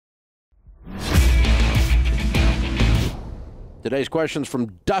Today's question's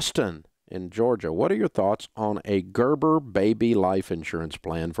from Dustin in Georgia. What are your thoughts on a Gerber baby life insurance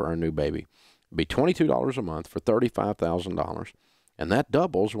plan for our new baby? It'd be $22 a month for $35,000, and that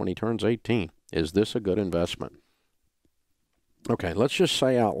doubles when he turns 18. Is this a good investment? Okay, let's just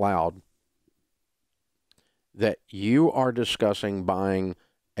say out loud that you are discussing buying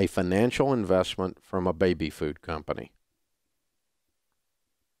a financial investment from a baby food company.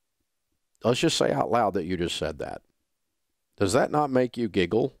 Let's just say out loud that you just said that. Does that not make you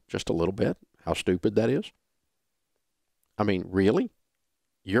giggle just a little bit? How stupid that is? I mean, really?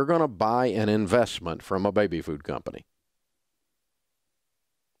 You're going to buy an investment from a baby food company.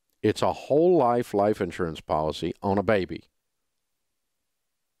 It's a whole life insurance policy on a baby.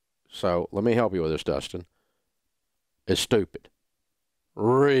 So let me help you with this, Dustin. It's stupid.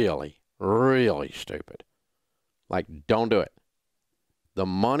 Really, really stupid. Like, don't do it. The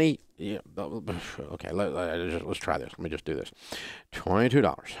money, yeah, okay, let's try this. Let me just do this. $22.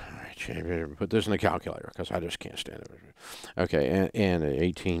 All right, put this in the calculator because I just can't stand it. Okay, and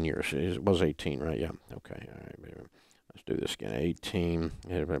 18 years. It was 18, right? Yeah. Okay, all right. Let's do this again. 18.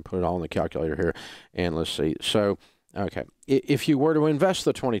 Put it all in the calculator here, and let's see. So, okay, if you were to invest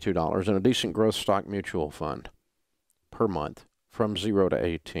the $22 in a decent growth stock mutual fund per month from 0 to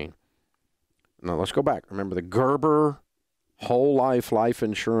 18. Now, let's go back. Remember the Gerber whole life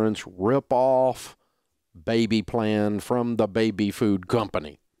insurance rip-off baby plan from the baby food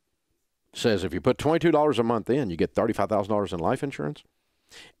company. Says if you put $22 a month in, you get $35,000 in life insurance,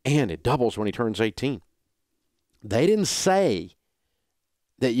 and it doubles when he turns 18. They didn't say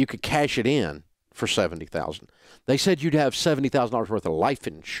that you could cash it in for $70,000. They said you'd have $70,000 worth of life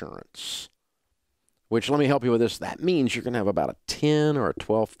insurance, which, let me help you with this, that means you're going to have about a $10,000 or a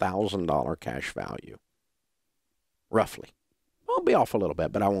 $12,000 cash value, roughly. I'll be off a little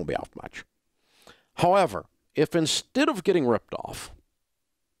bit, but I won't be off much. However, if instead of getting ripped off,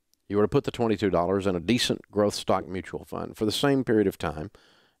 you were to put the $22 in a decent growth stock mutual fund for the same period of time,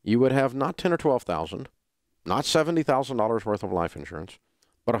 you would have not $10,000 or $12,000, not $70,000 worth of life insurance,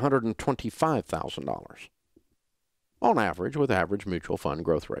 but $125,000 on average with average mutual fund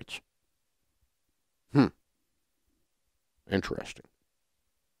growth rates. Interesting.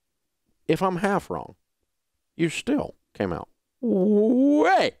 If I'm half wrong, you still came out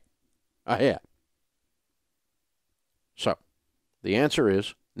way ahead. So, the answer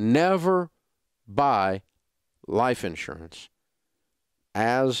is never buy life insurance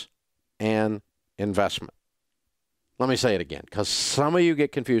as an investment. Let me say it again, because some of you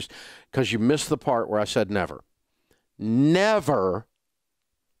get confused because you missed the part where I said never. Never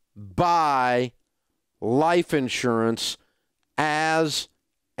buy life insurance as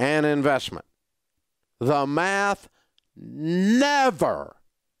an investment. The math never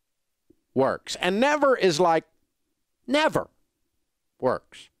works. And never is like never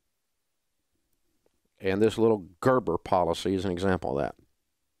works. And this little Gerber policy is an example of that.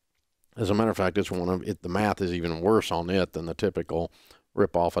 As a matter of fact, it's one of it. The math is even worse on it than the typical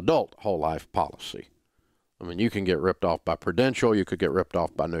rip-off adult whole life policy. I mean, you can get ripped off by Prudential. You could get ripped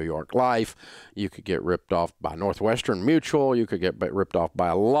off by New York Life. You could get ripped off by Northwestern Mutual. You could get ripped off by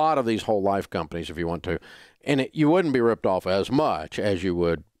a lot of these whole life companies if you want to. And you wouldn't be ripped off as much as you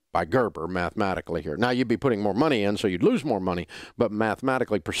would by Gerber mathematically here. Now, you'd be putting more money in, so you'd lose more money. But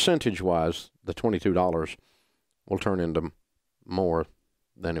mathematically, percentage-wise, the $22 will turn into more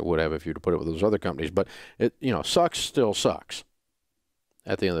than it would have if you'd put it with those other companies. But, it, sucks still sucks.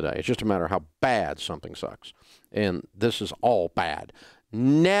 At the end of the day, it's just a matter of how bad something sucks. And this is all bad.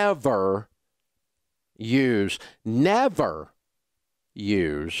 Never use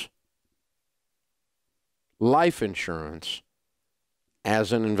life insurance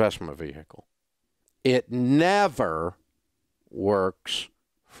as an investment vehicle. It never works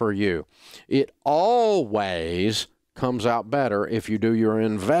for you. It always comes out better if you do your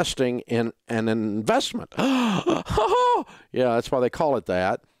investing in an investment. Yeah, that's why they call it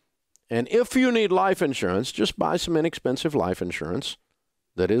that. And if you need life insurance, just buy some inexpensive life insurance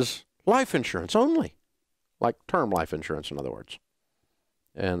that is life insurance only, like term life insurance, in other words.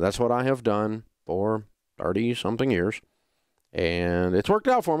 And that's what I have done for 30-something years. And it's worked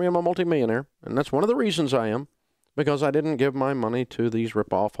out for me. I'm a multimillionaire. And that's one of the reasons I am, because I didn't give my money to these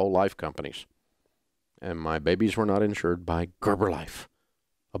rip-off whole life companies. And my babies were not insured by Gerber Life,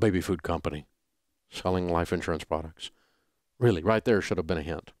 a baby food company selling life insurance products. Really, right there should have been a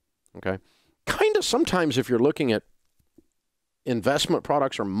hint. Okay? Kind of sometimes if you're looking at investment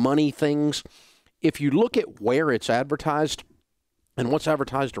products or money things, if you look at where it's advertised and what's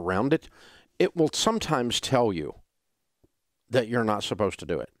advertised around it, it will sometimes tell you that you're not supposed to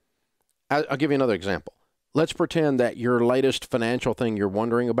do it. I'll give you another example. let's pretend that your latest financial thing you're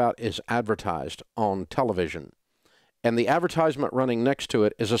wondering about is advertised on television, and the advertisement running next to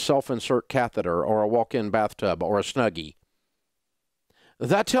it is a self-insert catheter or a walk-in bathtub or a Snuggie.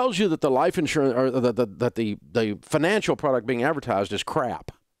 That tells you that the life insurance or that the financial product being advertised is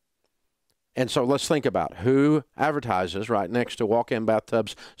crap. And so let's think about who advertises right next to walk-in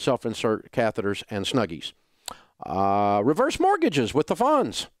bathtubs, self-insert catheters, and Snuggies. Reverse mortgages with the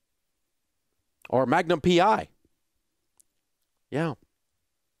funds. Or Magnum PI. Yeah.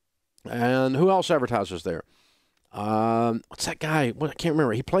 And who else advertises there? What's that guy? Well, I can't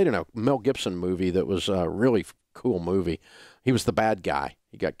remember. He played in a Mel Gibson movie that was a really cool movie. He was the bad guy.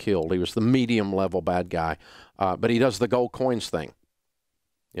 He got killed. He was the medium-level bad guy. But he does the gold coins thing,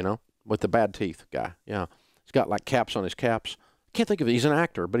 you know, with the bad teeth guy. Yeah. He's got like caps on his caps. Can't think of it. He's an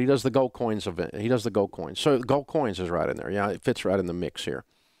actor, but he does the gold coins event. He does the gold coins. So gold coins is right in there. Yeah, it fits right in the mix here.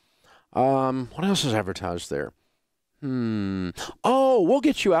 What else is advertised there? Oh, we'll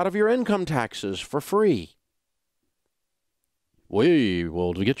get you out of your income taxes for free. We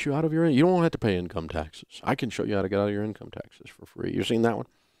will get you out of your... You don't have to pay income taxes. I can show you how to get out of your income taxes for free. You seen that one?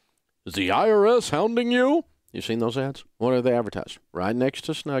 Is the IRS hounding you? You seen those ads? What are they advertised? Right next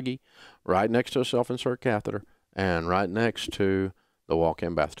to Snuggie, right next to a self-insert catheter, and right next to the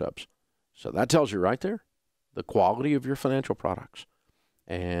walk-in bathtubs. So that tells you right there the quality of your financial products.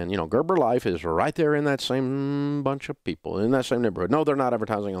 And, you know, Gerber Life is right there in that same bunch of people, in that same neighborhood. No, they're not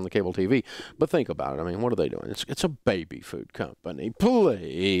advertising on the cable TV, but think about it. I mean, what are they doing? It's a baby food company.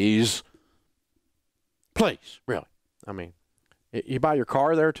 Please. Please, really. I mean, you buy your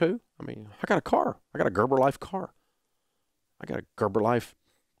car there, too? I mean, I got a car. I got a Gerber Life car. I got a Gerber Life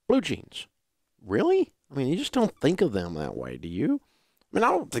blue jeans. Really? I mean, you just don't think of them that way, do you? I mean,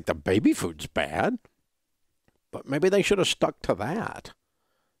 I don't think the baby food's bad, but maybe they should have stuck to that.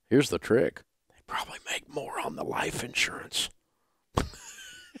 Here's the trick. They probably make more on the life insurance.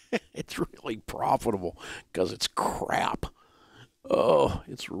 It's really profitable because it's crap. Oh,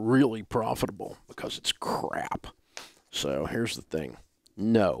 it's really profitable because it's crap. So here's the thing.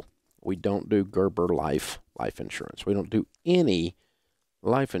 No, we don't do Gerber life insurance. We don't do any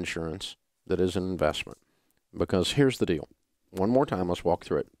life insurance that is an investment. Because here's the deal. One more time, let's walk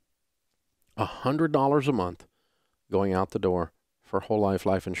through it. $100 a month going out the door for whole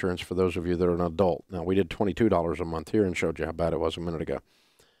life insurance for those of you that are an adult. Now, we did $22 a month here and showed you how bad it was a minute ago.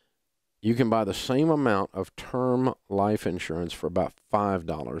 You can buy the same amount of term life insurance for about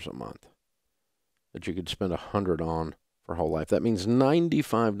 $5 a month that you could spend $100 on for whole life. That means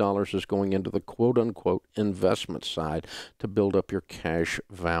 $95 is going into the quote-unquote investment side to build up your cash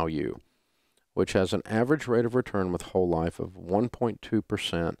value, which has an average rate of return with whole life of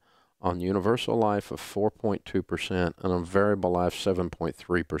 1.2%, on universal life of 4.2%, and on variable life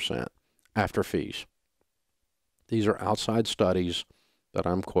 7.3% after fees. These are outside studies that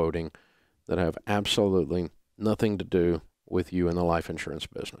I'm quoting that have absolutely nothing to do with you in the life insurance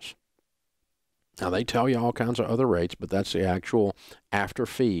business. Now, they tell you all kinds of other rates, but that's the actual after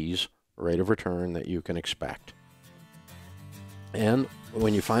fees rate of return that you can expect. And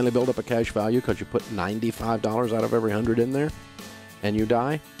when you finally build up a cash value because you put $95 out of every 100 in there and you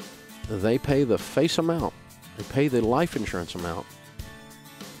die, they pay the face amount. They pay the life insurance amount.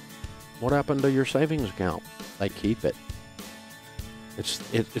 What happened to your savings account? They keep it.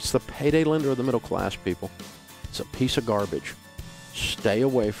 It's the payday lender of the middle class, people. It's a piece of garbage. Stay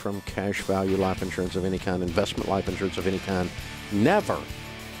away from cash value life insurance of any kind, investment life insurance of any kind. Never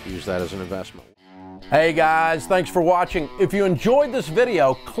use that as an investment. Hey guys, thanks for watching. If you enjoyed this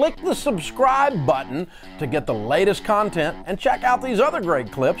video, click the subscribe button to get the latest content and check out these other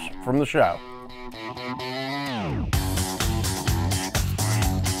great clips from the show.